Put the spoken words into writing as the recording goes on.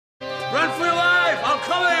Run for your life! I'll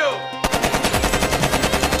cover you!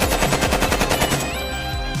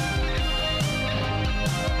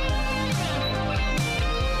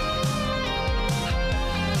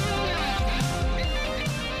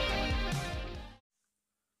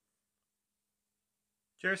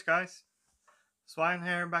 Cheers guys, Swine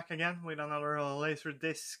here back again with another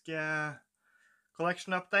Laserdisc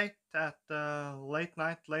collection update at Late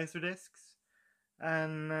Night Laserdiscs,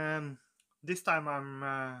 and this time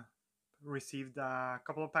I'm received a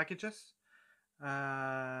couple of packages.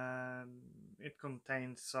 It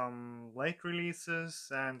contains some late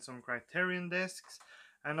releases and some Criterion discs,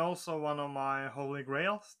 and also one of my Holy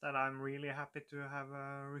Grails that I'm really happy to have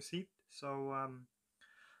received. So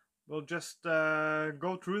we'll just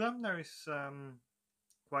go through them. There is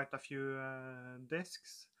quite a few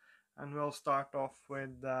discs, and we'll start off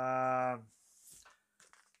with the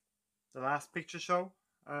Last Picture Show.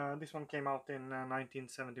 This one came out in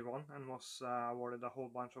 1971 and was awarded a whole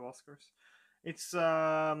bunch of Oscars. It's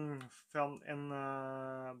filmed in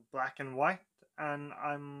black and white, and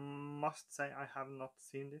I must say I have not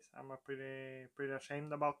seen this. I'm pretty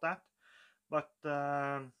ashamed about that, but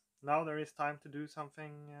now there is time to do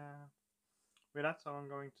something with that, so I'm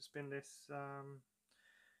going to spin this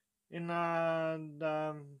in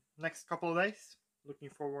the next couple of days.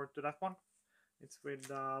 Looking forward to that one. It's with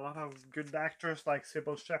a lot of good actors like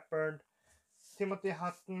Sybil Shepherd, Timothy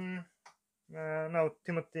Hutton,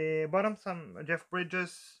 Timothy Bottoms, and Jeff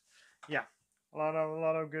Bridges. Yeah, a lot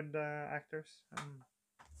of good actors.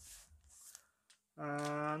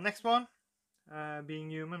 Next one, Being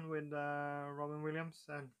Human with Robin Williams,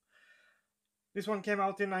 and this one came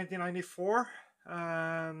out in 1994.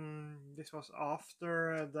 This was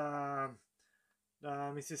after the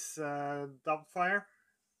Mrs. Doubtfire,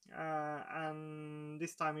 and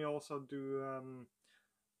this time you also do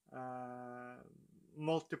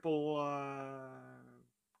multiple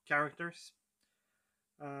characters.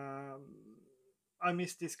 I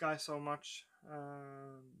miss this guy so much.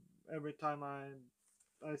 Every time I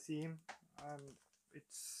see him,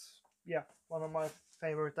 it's one of my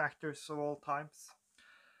favorite actors of all times.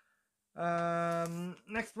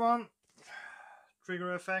 Next one,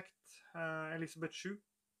 Trigger Effect, Elizabeth Shue,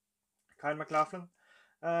 Kyle MacLachlan.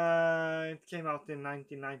 It came out in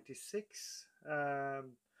 1996,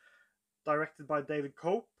 directed by David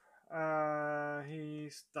Cope.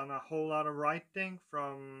 He's done a whole lot of writing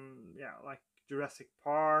from like Jurassic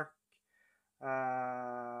Park,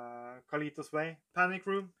 Carlitos Way, Panic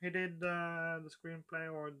Room. He did the screenplay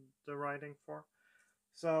or the writing for.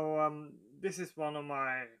 So this is one of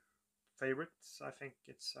my favorites. I think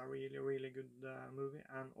it's a really good movie,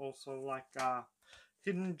 and also like a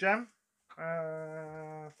hidden gem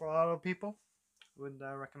for a lot of people. Would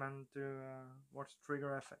recommend to watch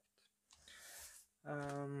Trigger Effect.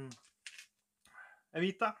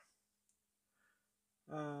 Evita,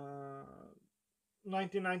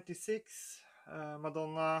 1996,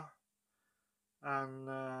 Madonna and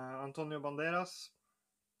Antonio Banderas.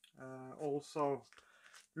 Also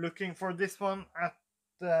looking for this one at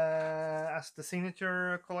as the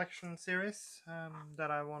signature collection series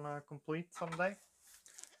that I want to complete someday.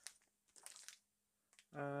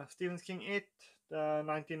 Stephen King It, the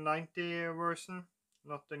 1990 version,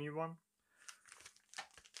 not the new one.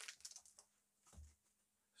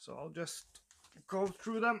 So I'll just go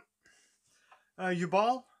through them.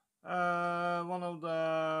 Yubal, one of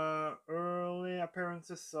the early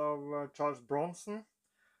appearances of Charles Bronson.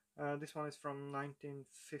 This one is from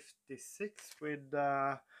 1956 with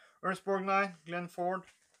Ernest Borgnine, Glenn Ford.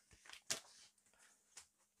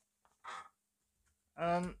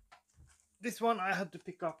 This one I had to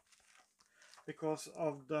pick up because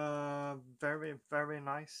of the very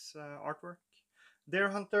nice artwork. Deer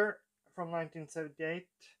Hunter from 1978.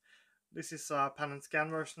 This is a pan and scan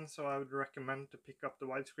version, so I would recommend to pick up the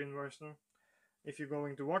widescreen version if you're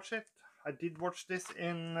going to watch it. I did watch this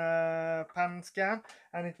in pan and scan,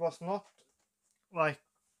 and it was not like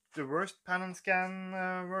the worst pan and scan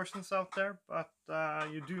versions out there, but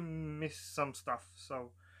you do miss some stuff,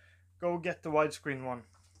 so go get the widescreen one.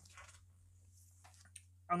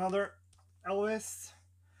 Another Elvis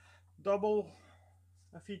double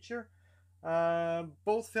feature,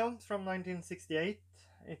 both films from 1968.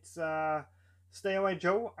 It's Stay Away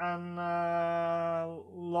Joe and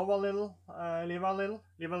Love a Little, Live a Little,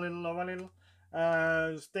 Live a Little, Love a Little.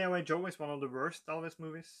 Stay Away Joe is one of the worst Elvis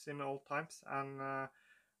movies in all times, and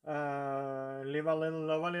Live a Little,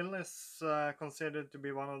 Love a Little is considered to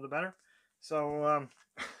be one of the better. So,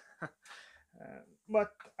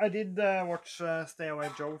 but I did watch Stay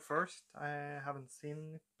Away Joe first. I haven't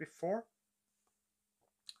seen it before.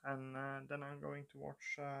 and then I'm going to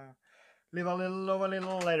watch Live a Little, Love a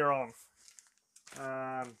Little later on.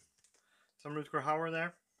 Some Rutger Hauer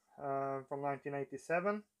there, from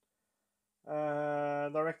 1987,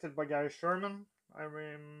 directed by Gary Sherman. I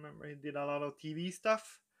remember he did a lot of TV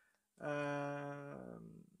stuff.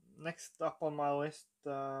 Next up on my list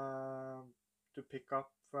to pick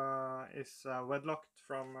up is Wedlocked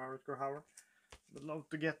from Rutger Hauer. Would love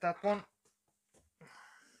to get that one.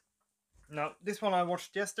 Now, this one I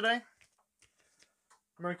watched yesterday,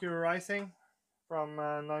 Mercury Rising from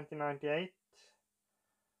 1998.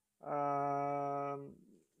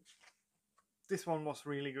 This one was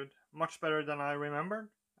really good, much better than I remembered,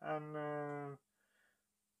 and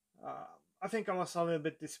I think I was a little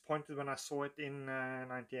bit disappointed when I saw it in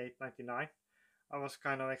 98, 99. I was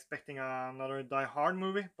kind of expecting another Die Hard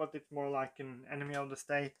movie, but it's more like an Enemy of the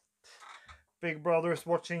State, Big Brother's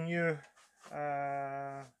watching you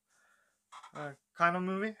kind of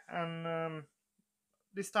movie, and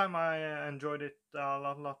this time I enjoyed it a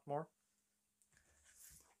lot more.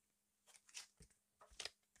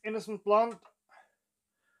 Innocent Blonde,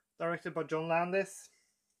 directed by John Landis.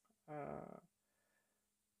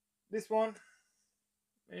 This one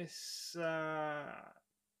is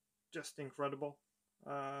just incredible.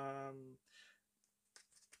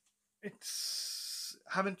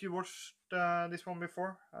 Haven't you watched this one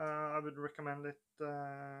before? I would recommend it.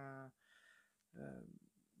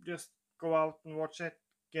 Just go out and watch it.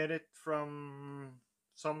 Get it from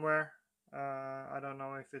somewhere. I don't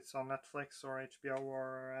know if it's on Netflix or HBO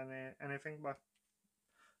or anything, but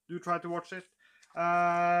do try to watch it.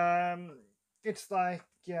 It's like,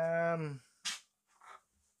 yeah,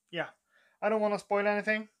 I don't want to spoil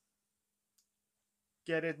anything.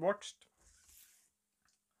 Get it watched.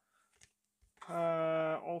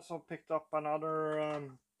 Also picked up another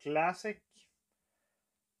classic,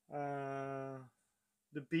 The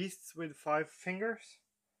Beasts with Five Fingers.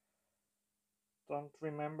 Don't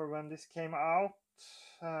remember when this came out.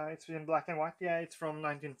 It's in black and white. Yeah, it's from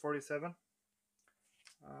 1947.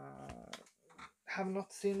 Have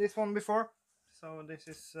not seen this one before, so this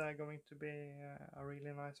is going to be a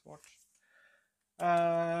really nice watch.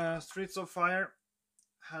 Streets of Fire,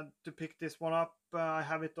 had to pick this one up. I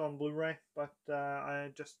have it on Blu-ray, but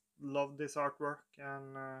I just love this artwork,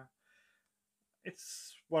 and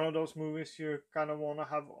it's one of those movies you kind of want to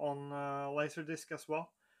have on Laserdisc as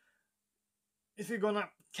well. If you're gonna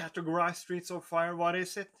categorize Streets of Fire, what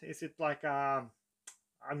is it? Is it like a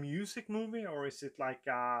music movie, or is it like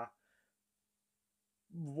a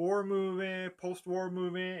war movie, post-war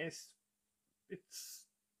movie? It's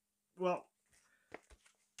well,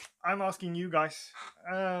 I'm asking you guys.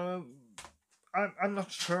 I'm not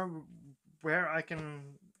sure where I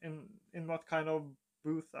can, in what kind of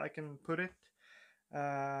booth I can put it.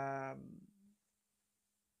 Yeah,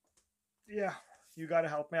 you gotta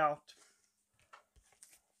help me out.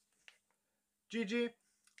 Gigi,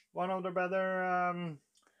 one of the better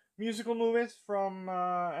musical movies from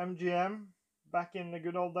MGM back in the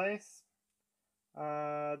good old days.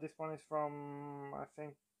 This one is from, I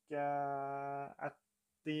think, at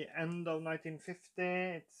the end of 1950.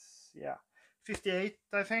 It's, yeah, 58,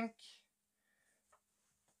 I think.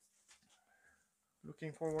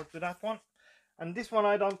 Looking forward to that one. And this one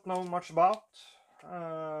I don't know much about.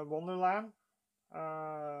 Wonderland.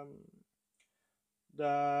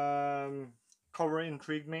 The cover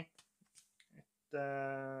intrigued me.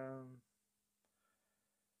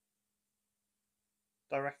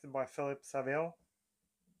 Directed by Philip Saville.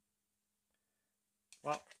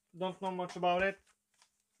 Well, don't know much about it.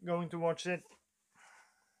 Going to watch it.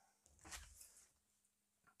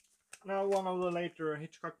 Now, one of the later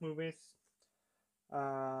Hitchcock movies.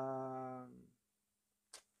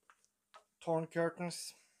 Torn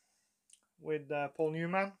Curtains with Paul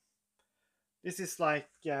Newman. This is like,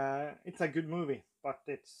 it's a good movie, but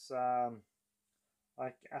it's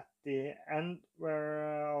like at the end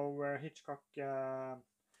where Hitchcock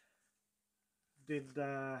did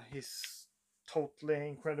his totally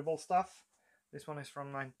incredible stuff. This one is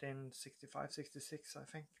from 1965-66, I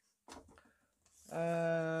think.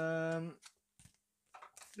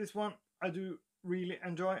 This one I do really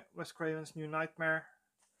enjoy. Wes Craven's New Nightmare.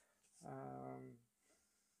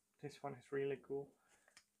 This one is really cool.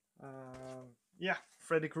 Yeah,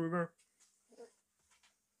 Freddy Krueger.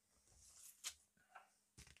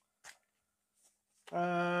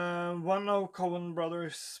 One of Coen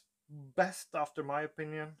Brothers' best, after my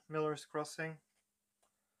opinion, Miller's Crossing.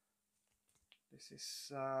 This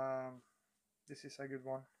is a good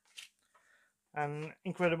one, and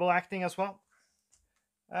incredible acting as well.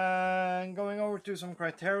 Going over to some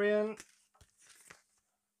Criterion.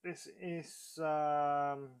 This is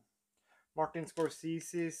Martin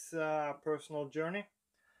Scorsese's personal journey,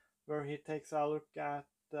 where he takes a look at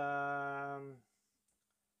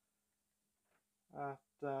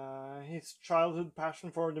his childhood passion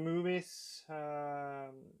for the movies.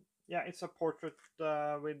 Yeah, it's a portrait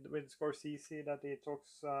with Scorsese that he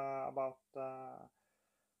talks about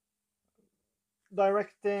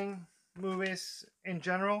directing movies in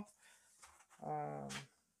general.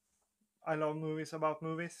 I love movies about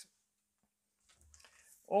movies.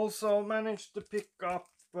 Also managed to pick up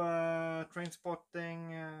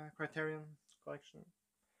Trainspotting Criterion collection.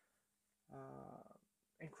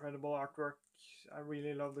 Incredible artwork. I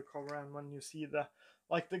really love the cover, and when you see the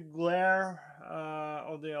glare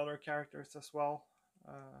of the other characters as well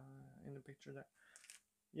in the picture there.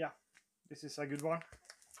 Yeah, this is a good one.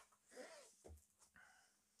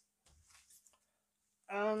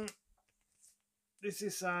 And this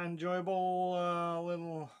is an enjoyable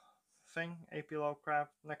little thing, A.P.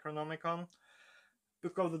 Lovecraft Necronomicon,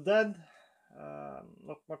 Book of the Dead.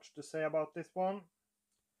 Not much to say about this one,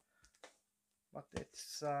 but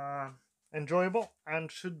it's enjoyable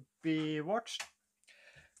and should be watched.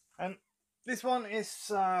 And this one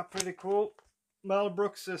is pretty cool. Mel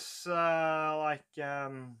Brooks is like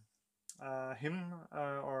him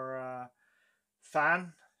or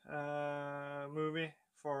fan movie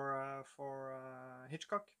for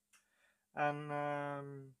Hitchcock, and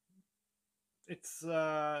it's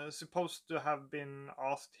supposed to have been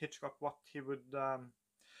asked Hitchcock what he would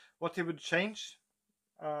change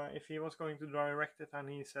if he was going to direct it, and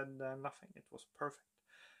he said nothing. It was perfect.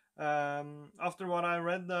 After what I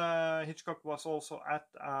read, Hitchcock was also at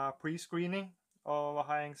a pre-screening of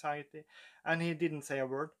High Anxiety, and he didn't say a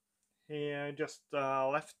word. He just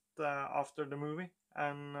left after the movie,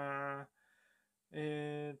 and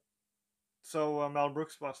so Mel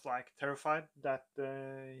Brooks was like terrified that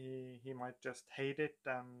he might just hate it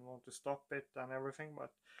and want to stop it and everything,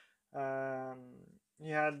 but he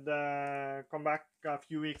had come back a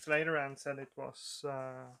few weeks later and said it was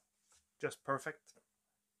just perfect.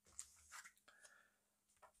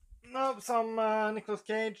 Now some Nicolas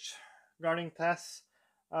Cage, Guarding Tess,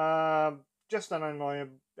 just an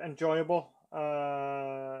enjoyable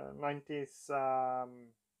 90s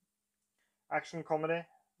action comedy.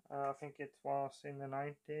 I think it was in the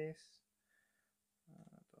 90s.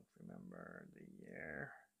 I don't remember the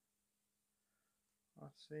year.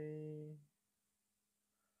 Let's see.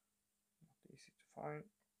 Not easy to find.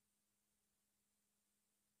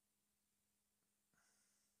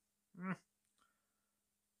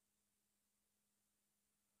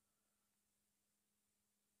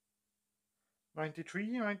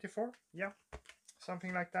 93, 94, yeah,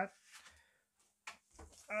 something like that.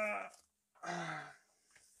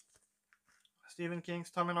 Stephen King's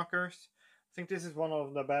Tommyknockers. I think this is one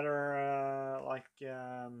of the better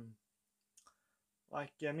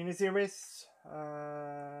miniseries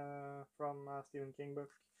from Stephen King book.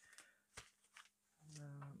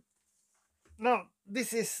 No,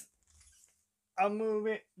 this is a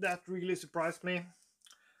movie that really surprised me.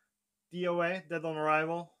 DOA, Dead on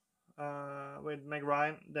Arrival, with Meg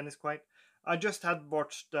Ryan, Dennis Quaid. I just had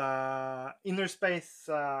watched Inner Space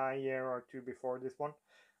a year or two before this one,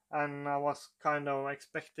 and I was kind of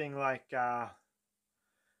expecting like a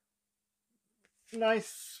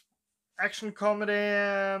nice action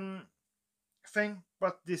comedy thing,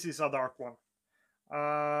 but this is a dark one.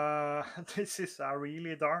 This is a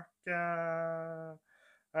really dark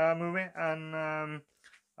movie, and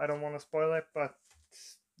I don't want to spoil it, but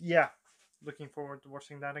yeah, looking forward to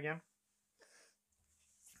watching that again.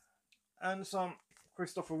 And some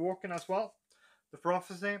Christopher Walken as well. The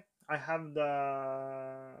Prophecy. I have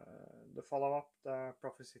the follow-up, the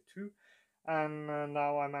Prophecy 2, and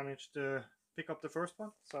now I managed to pick up the first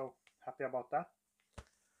one, so happy about that.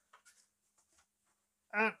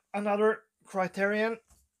 And another Criterion.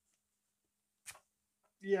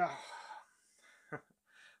 Yeah,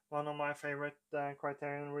 one of my favorite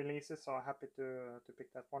Criterion releases, so happy to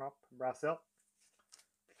pick that one up. Brazil.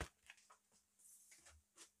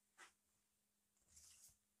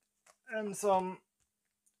 And some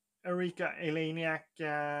Erika Eleniak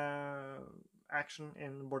action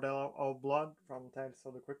in Bordello of Blood from Tales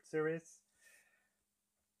of the Crypt series.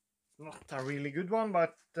 Not a really good one,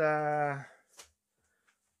 but well,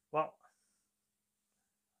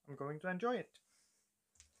 I'm going to enjoy it.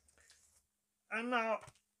 And now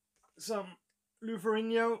some Lou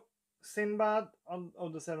Ferrigno, Sinbad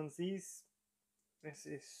of the Seven Seas. This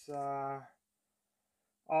is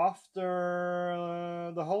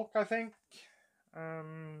after the Hulk, I think.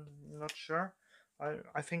 Not sure.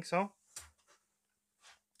 I think so.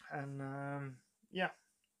 And yeah,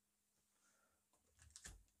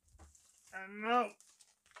 And now,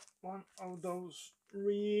 one of those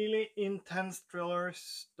really intense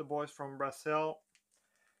thrillers, The Boys from Brazil.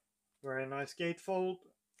 Very nice gatefold.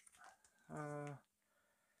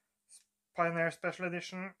 Pioneer Special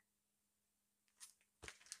Edition.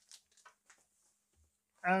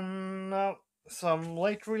 And now some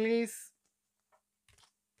late release.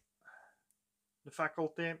 The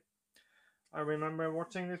Faculty. I remember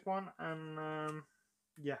watching this one, and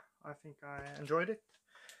yeah, I think I enjoyed it.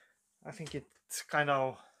 I think it kind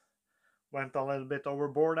of went a little bit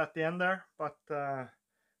overboard at the end there, but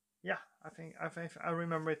yeah, I think I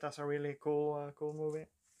remember it as a really cool movie.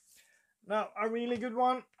 Now a really good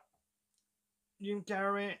one, Jim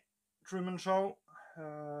Carrey, Truman Show,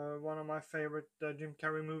 one of my favorite Jim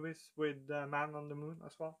Carrey movies, with Man on the Moon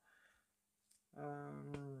as well.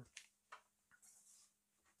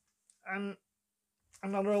 And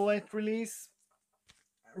another late release.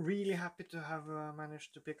 Really happy to have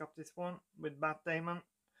managed to pick up this one with Matt Damon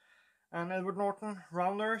and Edward Norton,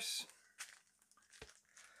 Rounders.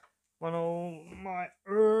 One of my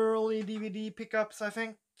early DVD pickups, I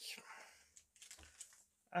think.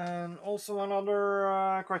 And also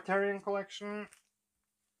another Criterion collection,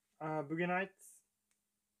 Boogie Nights.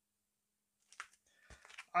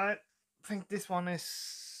 I think this one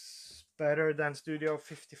is better than Studio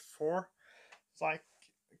 54. It's like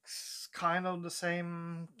it's kind of the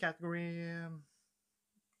same category.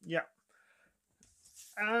 Yeah.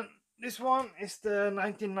 And this one is the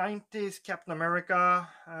 1990s Captain America,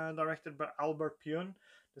 directed by Albert Pyun.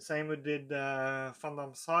 The same who did Van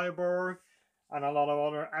Damme Cyborg and a lot of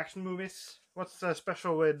other action movies. What's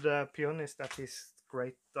special with Pyun is that he's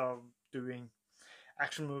great doing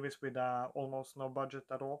action movies with almost no budget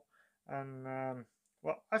at all. And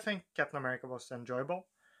well, I think Captain America was enjoyable.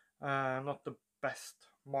 Not the best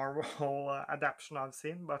Marvel adaptation I've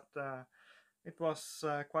seen, but it was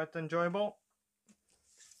quite enjoyable.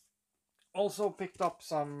 Also picked up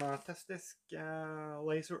some test disc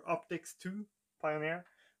Laser Optics 2 Pioneer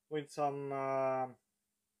with some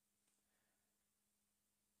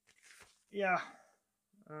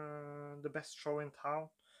the best show in town,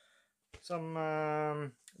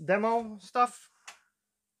 some demo stuff,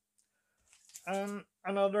 and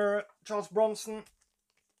another Charles Bronson,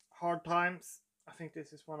 Hard Times. I think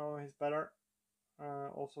this is one of his better,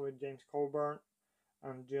 also with James Coburn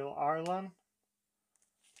and Jill Ireland.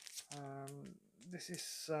 This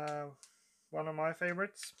is one of my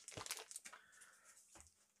favorites.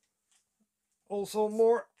 Also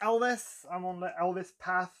more Elvis. I'm on the Elvis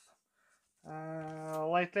path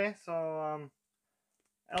lately. So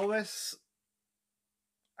Elvis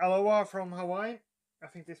Aloha from Hawaii. I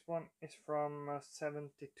think this one is from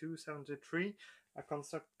 72, 73. A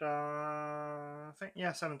concept, I think,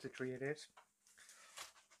 yeah, 73 it is.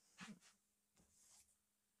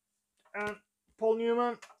 And Paul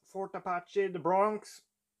Newman, Fort Apache, The Bronx.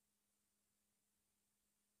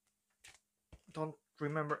 Don't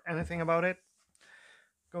remember anything about it.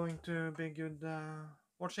 Going to be good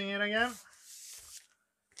watching it again.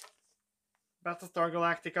 Battlestar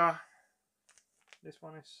Galactica. This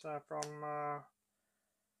one is from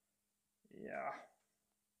yeah,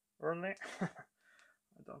 early.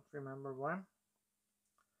 I don't remember when.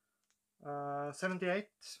 78,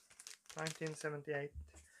 1978.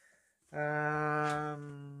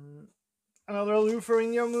 Another Lou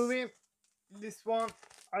Ferrigno movie. This one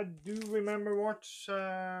I do remember watch,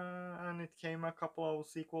 and it came a couple of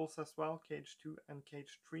sequels as well, Cage 2 and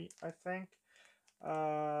Cage 3, I think.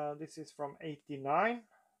 This is from 89.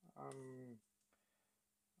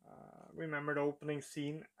 Remember the opening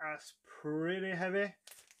scene as pretty heavy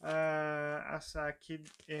as a kid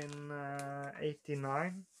in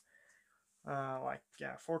 89. Like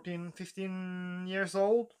 14, 15 years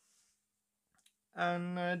old.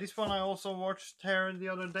 And this one I also watched here the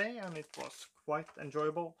other day, and it was quite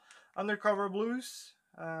enjoyable. Undercover Blues.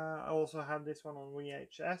 I also have this one on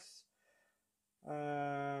VHS.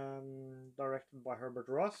 Directed by Herbert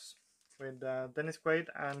Ross, with Dennis Quaid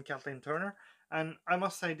and Kathleen Turner. And I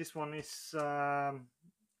must say this one is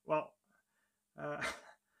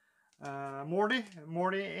Morty.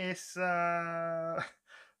 Morty is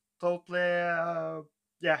totally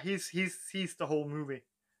yeah, he's the whole movie.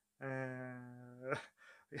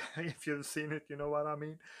 If you've seen it, you know what I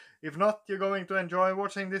mean. If not, you're going to enjoy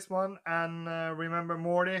watching this one. And remember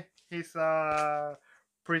Morty, he's a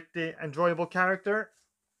pretty enjoyable character.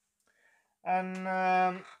 And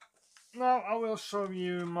now I will show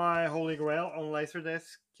you my Holy Grail on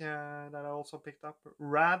Laserdisc that I also picked up.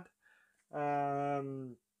 Rad.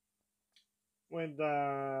 With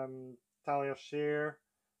Talia Shire.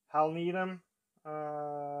 Hal Needham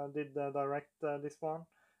did direct this one.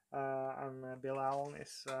 and Bill Allen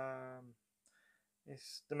is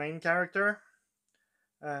the main character,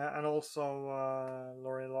 and also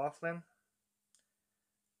Lori Loughlin.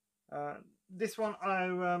 This one I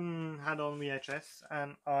had on VHS,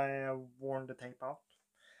 and I worn the tape out.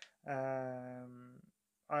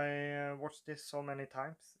 I watched this so many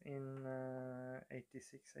times in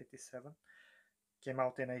 86, 87. Came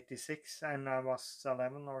out in 86, and I was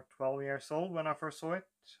 11 or 12 years old when I first saw it.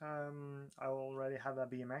 I already had a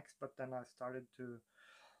BMX, but then I started to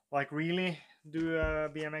like really do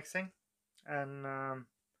BMXing, and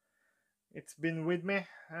it's been with me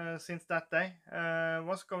since that day.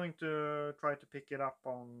 Was going to try to pick it up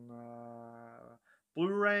on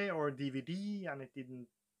Blu-ray or DVD, and it didn't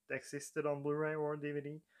existed on Blu-ray or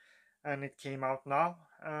DVD, and it came out now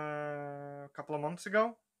a couple of months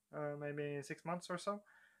ago, maybe 6 months or so,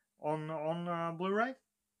 on Blu-ray.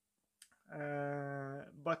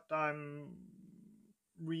 But I'm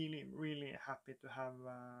really happy to have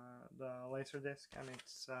the Laserdisc, and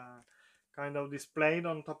it's kind of displayed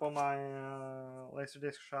on top of my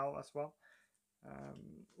Laserdisc shelf as well.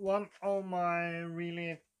 One of my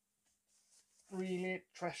really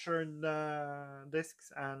treasured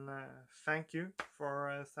discs, and thank you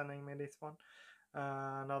for sending me this one.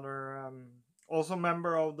 Another also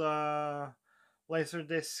member of the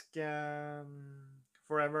Laserdisc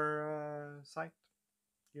Forever site.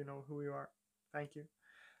 You know who you are. Thank you.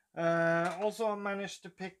 Also managed to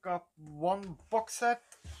pick up one box set,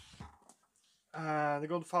 the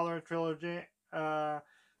Godfather trilogy.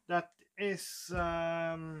 That is,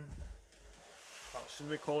 how should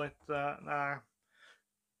we call it?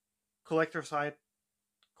 Collector's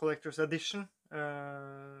edition.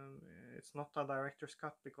 It's not a director's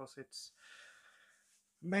cut because it's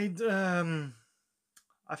made.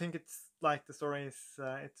 I think it's like the story is.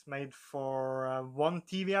 It's made for one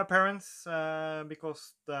TV appearance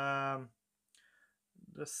because the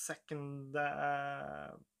second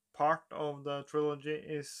part of the trilogy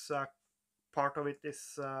is part of it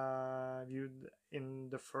is viewed in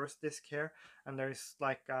the first disc here, and there is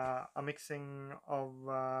like a mixing of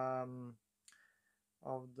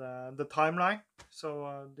the timeline.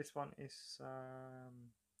 So this one is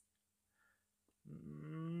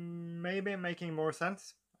maybe making more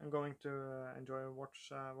sense. I'm going to enjoy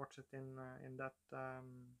watch it in that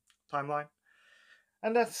timeline,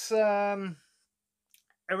 and that's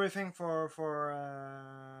everything for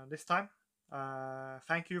this time.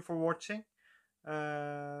 Thank you for watching.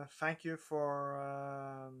 Thank you for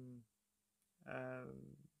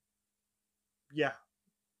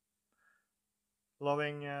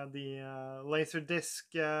loving the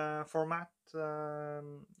Laserdisc format,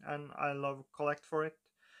 and I love collect for it.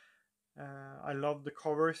 I love the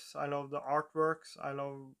covers, I love the artworks, I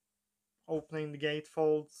love opening the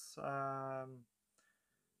gatefolds.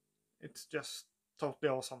 It's just totally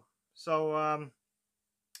awesome. So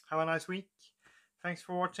have a nice week. Thanks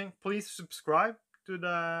for watching. Please subscribe to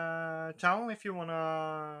the channel if you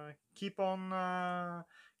wanna keep on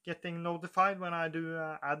getting notified when I do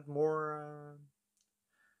add more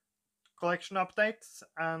collection updates.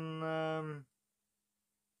 And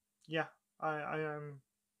yeah, I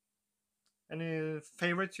any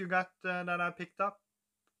favorites you got that I picked up?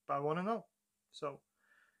 I want to know. So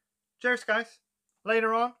cheers, guys.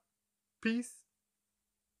 Later on. Peace.